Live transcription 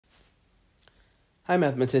Hi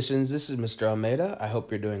mathematicians, this is Mr. Almeida. I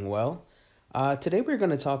hope you're doing well. Today we're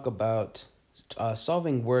going to talk about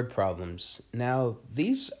solving word problems. Now,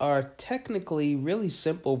 these are technically really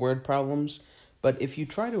simple word problems, but if you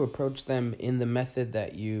try to approach them in the method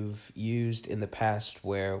that you've used in the past,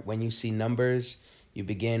 where when you see numbers, you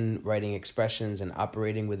begin writing expressions and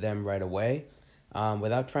operating with them right away,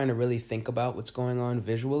 without trying to really think about what's going on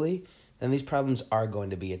visually, then these problems are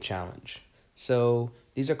going to be a challenge. So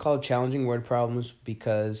these are called challenging word problems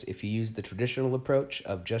because if you use the traditional approach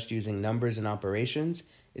of just using numbers and operations,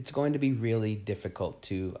 it's going to be really difficult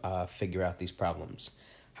to figure out these problems.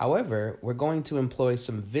 However, we're going to employ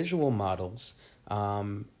some visual models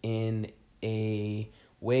in a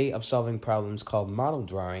way of solving problems called model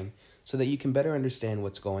drawing so that you can better understand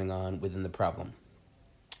what's going on within the problem.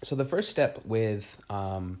 So the first step with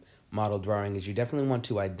model drawing is you definitely want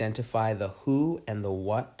to identify the who and the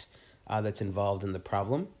what that's involved in the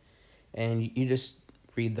problem. And you just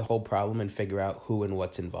read the whole problem and figure out who and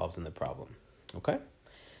what's involved in the problem. Okay?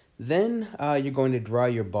 Then you're going to draw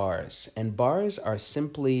your bars. And bars are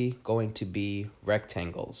simply going to be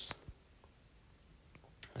rectangles.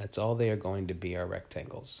 That's all they are going to be, are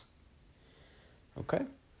rectangles. Okay?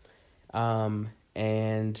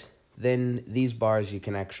 And then these bars you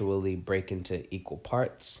can actually break into equal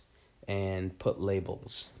parts and put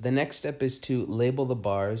labels. The next step is to label the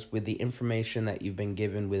bars with the information that you've been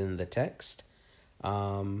given within the text.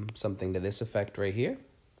 Something to this effect right here.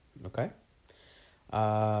 Okay.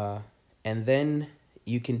 And then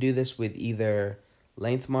you can do this with either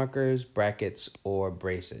length markers, brackets, or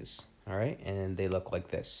braces. All right. And they look like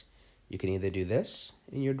this. You can either do this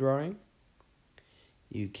in your drawing.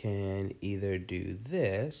 You can either do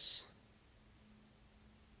this,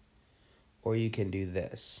 or you can do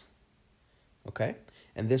this. Okay,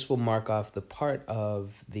 and this will mark off the part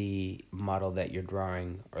of the model that you're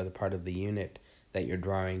drawing, or the part of the unit that you're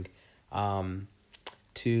drawing,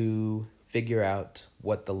 to figure out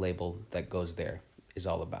what the label that goes there is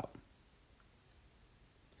all about.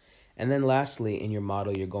 And then lastly, in your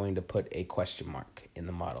model, you're going to put a question mark in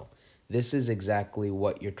the model. This is exactly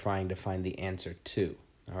what you're trying to find the answer to.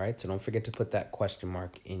 All right, so don't forget to put that question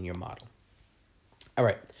mark in your model. All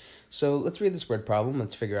right, so let's read this word problem.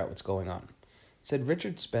 Let's figure out what's going on. It said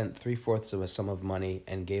Richard spent 3/4 of a sum of money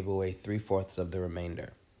and gave away 3/4 of the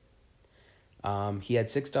remainder. He had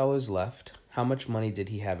 $6 left. How much money did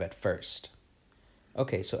he have at first?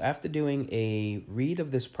 Okay, so after doing a read of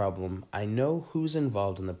this problem, I know who's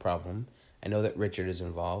involved in the problem. I know that Richard is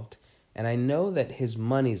involved, and I know that his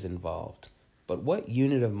money's involved. But what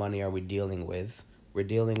unit of money are we dealing with? We're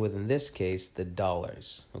dealing with, in this case, the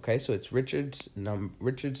dollars. Okay, so it's Richard's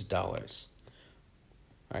dollars.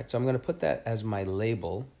 All right, so I'm going to put that as my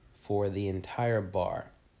label for the entire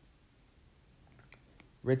bar.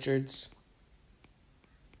 Richard's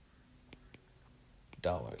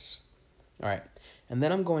dollars. All right, and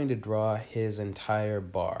then I'm going to draw his entire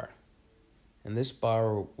bar. And this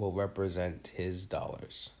bar will represent his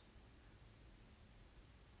dollars.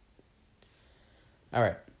 All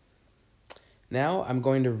right. Now I'm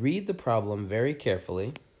going to read the problem very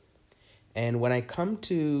carefully. And when I come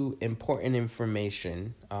to important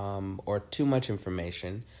information or too much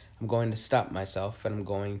information, I'm going to stop myself and I'm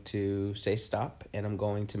going to say stop, and I'm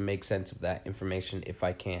going to make sense of that information if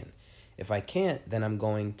I can. If I can't, then I'm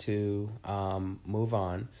going to move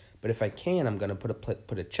on. But if I can, I'm going to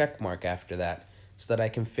put a check mark after that so that I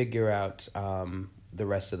can figure out the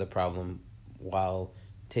rest of the problem while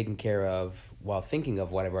thinking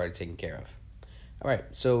of what I've already taken care of. All right,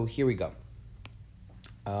 so here we go.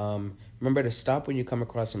 Remember to stop when you come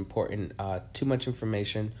across important, too much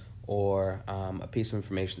information, or a piece of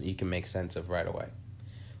information that you can make sense of right away,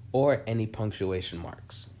 or any punctuation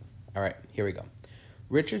marks. All right, here we go.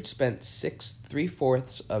 Richard spent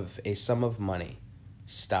 3/4 of a sum of money.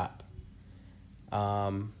 Stop.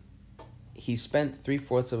 He spent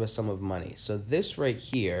 3/4 of a sum of money. So this right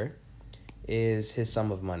here is his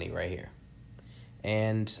sum of money right here.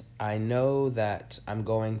 And I know that I'm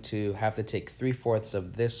going to have to take 3/4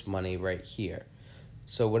 of this money right here.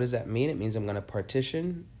 So what does that mean? It means I'm going to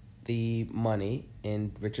partition the money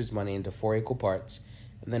in Richard's money into 4 equal parts,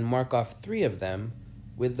 and then mark off 3 of them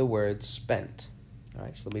with the word spent. All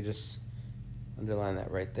right, so let me just underline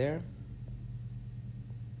that right there.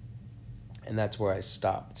 And that's where I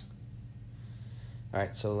stopped. All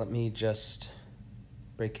right, so let me just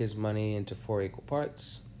break his money into 4 equal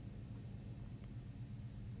parts.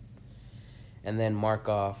 And then mark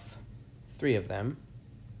off 3 of them.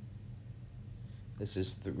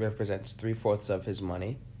 This represents 3/4 of his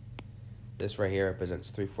money. This right here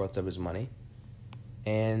represents 3/4 of his money.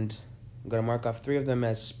 And I'm going to mark off 3 of them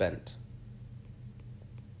as spent.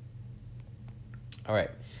 All right.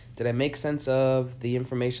 Did I make sense of the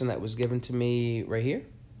information that was given to me right here?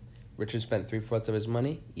 Richard spent 3/4 of his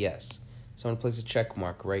money? Yes. So I'm going to place a check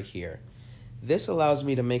mark right here. This allows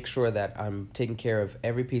me to make sure that I'm taking care of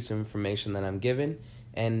every piece of information that I'm given.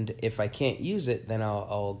 And if I can't use it, then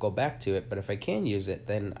I'll go back to it. But if I can use it,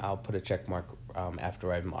 then I'll put a check mark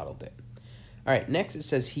after I've modeled it. All right, next it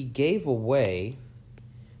says he gave away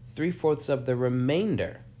 3/4 of the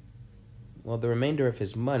remainder. Well, the remainder of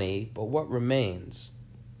his money, but what remains?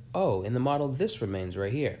 Oh, in the model, this remains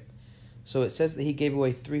right here. So it says that he gave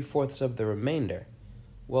away 3/4 of the remainder.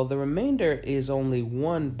 Well, the remainder is only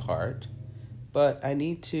one part, but I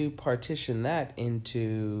need to partition that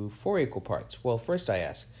into 4 equal parts. Well, first I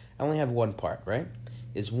ask, I only have one part, right?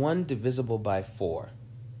 Is 1 divisible by 4?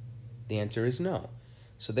 The answer is no.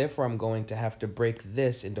 So therefore, I'm going to have to break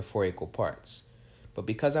this into 4 equal parts. But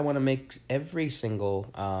because I want to make every single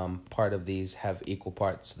part of these have equal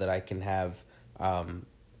parts so that I can have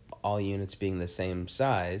all units being the same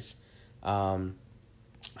size, I'm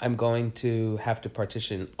going to have to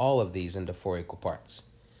partition all of these into 4 equal parts.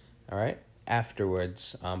 All right?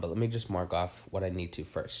 Afterwards, but let me just mark off what I need to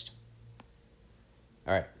first.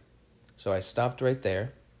 All right, so I stopped right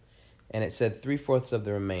there, and it said 3/4 of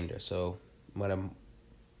the remainder. So I'm going to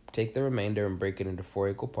take the remainder and break it into 4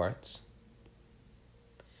 equal parts.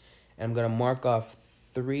 And I'm going to mark off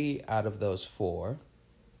 3 out of those 4,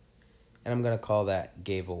 and I'm going to call that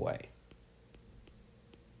gave away.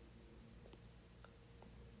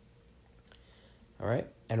 All right,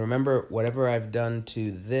 and remember, whatever I've done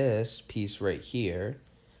to this piece right here,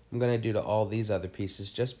 I'm going to do to all these other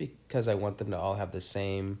pieces just because I want them to all have the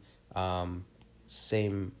same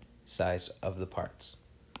size of the parts.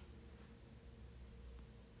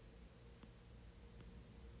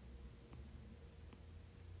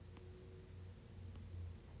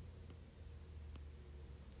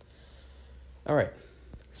 All right,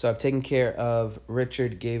 so I've taken care of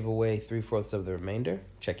Richard gave away 3/4 of the remainder.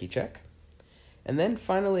 Checky check. And then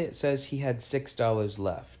finally it says he had $6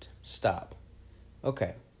 left. Stop.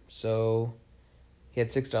 Okay, so he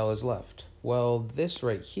had $6 left. Well, this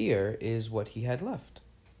right here is what he had left.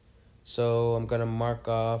 So I'm going to mark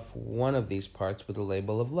off one of these parts with a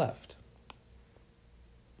label of left.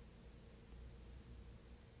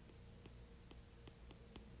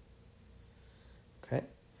 Okay.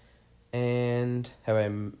 And have I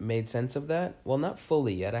made sense of that? Well, not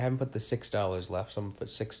fully yet. I haven't put the $6 left, so I'm going to put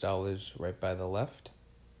 $6 right by the left.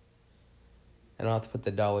 And I'll have to put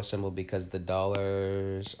the dollar symbol because the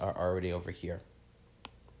dollars are already over here.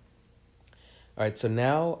 All right, so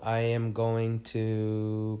now I am going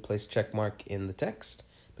to place a check mark in the text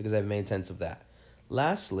because I've made sense of that.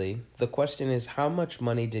 Lastly, the question is, how much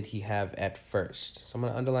money did he have at first? So I'm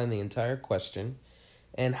going to underline the entire question.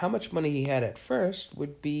 And how much money he had at first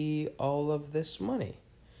would be all of this money.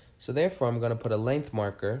 So therefore, I'm going to put a length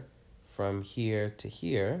marker from here to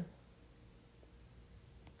here,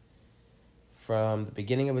 from the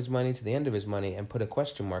beginning of his money to the end of his money, and put a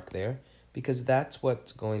question mark there, because that's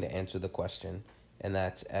what's going to answer the question, and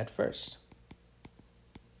that's at first.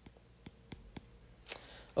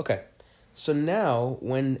 Okay, so now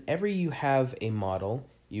whenever you have a model,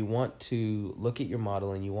 you want to look at your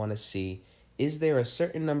model and you want to see, is there a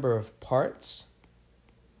certain number of parts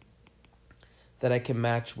that I can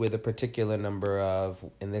match with a particular number of,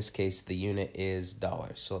 in this case, the unit is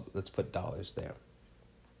dollars. So let's put dollars there.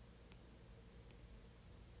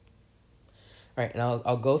 All right, and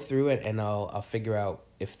I'll go through it and I'll figure out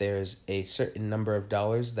if there's a certain number of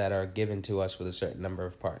dollars that are given to us with a certain number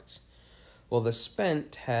of parts. Well, the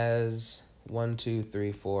spent has 1, 2,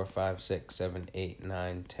 3, 4, 5, 6, 7, 8,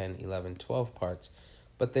 9, 10, 11, 12 parts.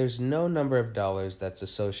 But there's no number of dollars that's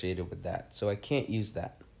associated with that, so I can't use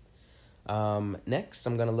that. Next,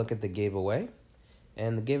 I'm going to look at the gave away.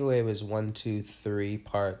 And the giveaway was 1, 2, 3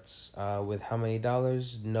 parts with how many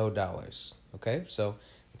dollars? No dollars. Okay, so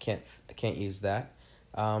I can't use that.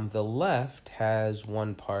 The left has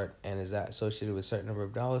 1 part, and is that associated with a certain number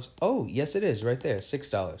of dollars? Oh, yes it is, right there,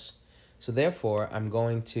 $6. So therefore, I'm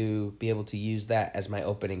going to be able to use that as my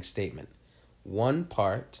opening statement. 1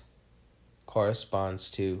 part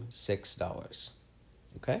corresponds to $6.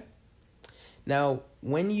 Okay? Now,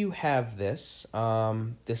 when you have this,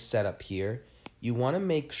 this setup here, you want to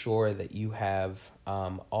make sure that you have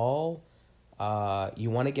you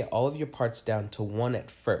want to get all of your parts down to 1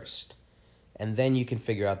 at first, and then you can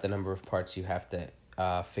figure out the number of parts you have to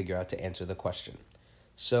figure out to answer the question.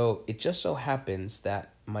 So it just so happens that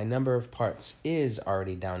my number of parts is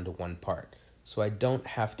already down to 1 part, so I don't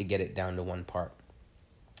have to get it down to 1 part.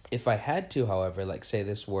 If I had to, however, like say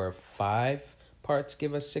this were 5 parts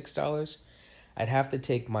give us $6, I'd have to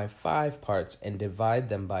take my 5 parts and divide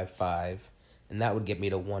them by 5, and that would get me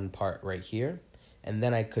to 1 part right here. And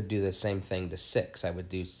then I could do the same thing to 6. I would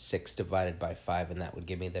do 6 divided by 5, and that would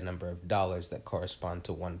give me the number of dollars that correspond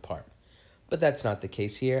to 1 part. But that's not the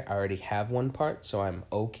case here. I already have 1 part, so I'm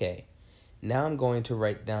okay. Now I'm going to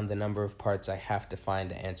write down the number of parts I have to find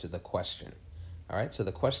to answer the question. All right, so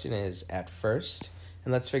the question is at first,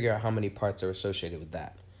 and let's figure out how many parts are associated with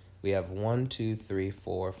that. We have 1, 2, 3,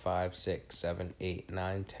 4, 5, 6, 7, 8,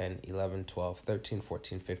 9, 10, 11, 12, 13,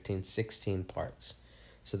 14, 15, 16 parts.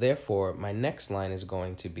 So therefore, my next line is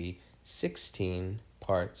going to be 16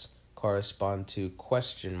 parts correspond to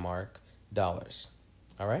question mark dollars.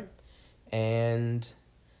 All right? And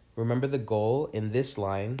remember the goal in this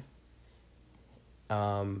line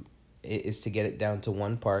is to get it down to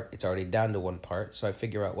 1 part. It's already down to 1 part. So I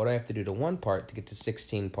figure out what I have to do to 1 part to get to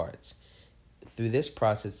 16 parts. Through this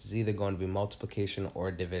process, it's either going to be multiplication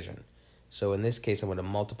or division. So in this case, I'm going to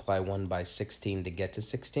multiply 1 by 16 to get to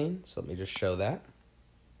 16. So let me just show that.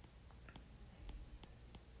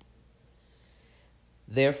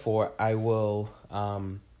 Therefore, I will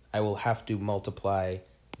have to multiply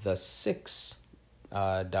the $6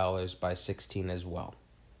 by 16 as well.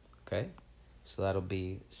 Okay, so that'll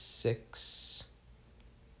be 6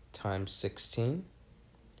 times 16,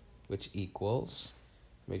 which equals,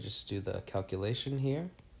 let me just do the calculation here.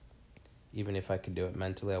 Even if I can do it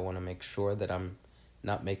mentally, I want to make sure that I'm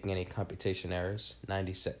not making any computation errors.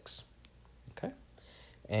 96. Okay,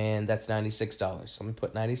 and that's $96. So I'm going to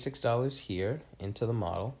put $96 here into the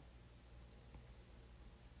model.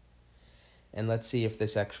 And let's see if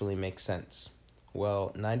this actually makes sense.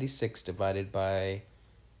 Well, 96 divided by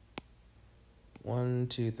 1,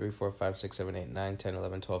 2, 3, 4, 5, 6, 7, 8, 9, 10,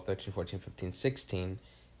 11, 12, 13, 14, 15, 16.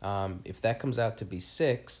 If that comes out to be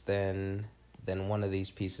 6, then one of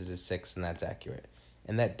these pieces is 6, and that's accurate.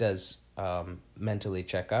 And that does mentally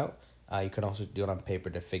check out. You can also do it on paper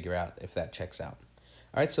to figure out if that checks out.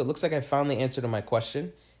 All right, so it looks like I found the answer to my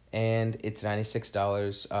question, and it's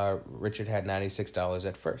 $96. Richard had $96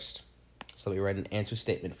 at first. So let me write an answer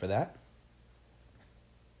statement for that.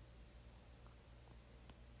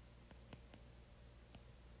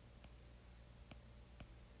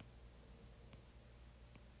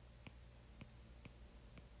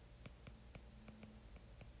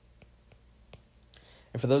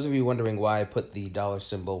 And for those of you wondering why I put the dollar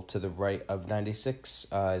symbol to the right of 96,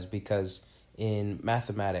 is because in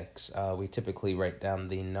mathematics, we typically write down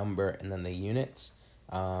the number and then the units.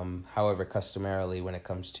 However, customarily, when it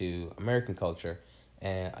comes to American culture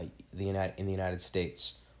and in the United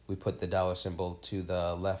States, we put the dollar symbol to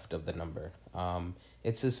the left of the number.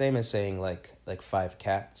 It's the same as saying like 5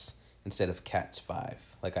 cats instead of cats 5.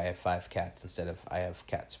 Like I have 5 cats instead of I have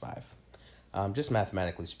cats 5. Just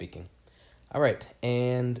mathematically speaking. All right,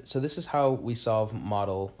 and so this is how we solve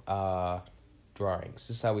model drawings.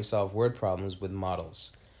 This is how we solve word problems with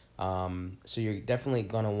models. So you're definitely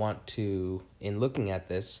going to want to, in looking at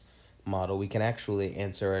this model, we can actually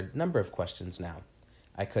answer a number of questions now.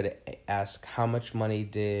 I could ask, how much money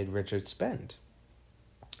did Richard spend?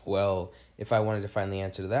 Well, if I wanted to find the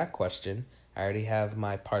answer to that question, I already have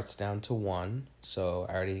my parts down to 1, so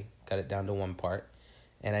I already got it down to 1 part.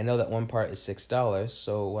 And I know that 1 part is $6,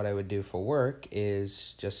 so what I would do for work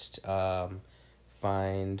is just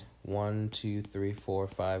find 1, 2, 3, 4,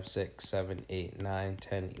 5, 6, 7, 8, 9,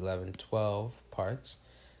 10, 11, 12 parts.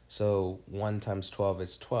 So 1 times 12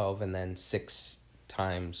 is 12, and then 6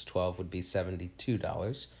 times 12 would be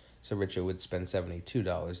 $72. So Richard would spend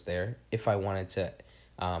 $72 there if I wanted to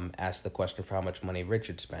ask the question for how much money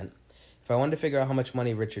Richard spent. If I wanted to figure out how much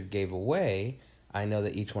money Richard gave away, I know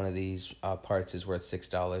that each one of these parts is worth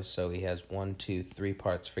 $6, so he has 1, 2, 3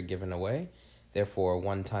 parts for giving away. Therefore,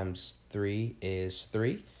 1 times 3 is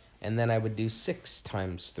 3, and then I would do 6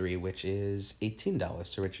 times 3, which is $18.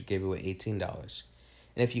 So Richard gave away $18.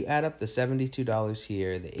 And if you add up the $72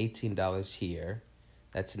 here, the $18 here,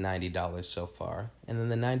 that's $90 so far, and then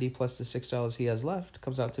the 90 plus the $6 he has left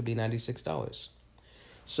comes out to be $96.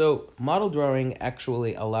 So model drawing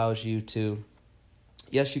actually allows you to,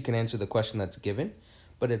 yes, you can answer the question that's given,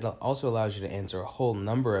 but it also allows you to answer a whole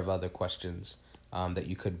number of other questions that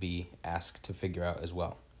you could be asked to figure out as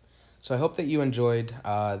well. So I hope that you enjoyed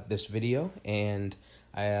this video, and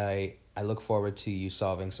I look forward to you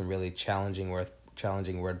solving some really challenging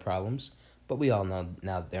word problems, but we all know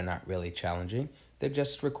now they're not really challenging. They're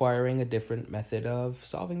just requiring a different method of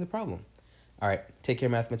solving the problem. All right, take care,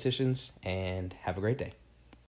 mathematicians, and have a great day.